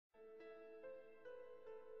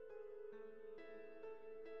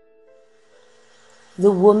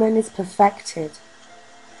The woman is perfected.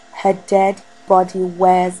 Her dead body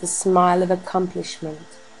wears the smile of accomplishment.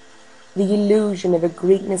 The illusion of a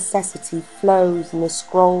Greek necessity flows in the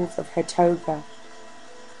scrolls of her toga.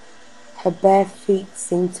 Her bare feet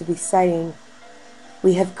seem to be saying,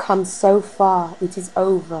 "We have come so far, it is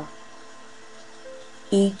over."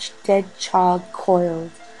 Each dead child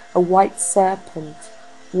coiled, a white serpent,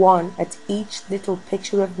 one at each little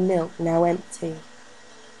pitcher of milk now empty.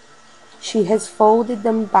 She has folded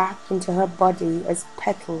them back into her body as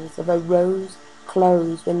petals of a rose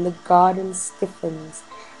close when the garden stiffens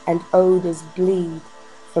and odors bleed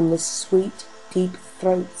from the sweet, deep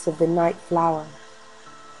throats of the night flower.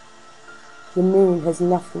 The moon has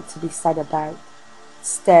nothing to be sad about,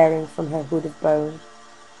 staring from her hood of bone.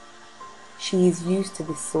 She is used to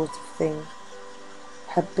this sort of thing.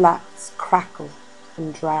 Her blacks crackle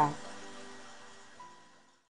and drag.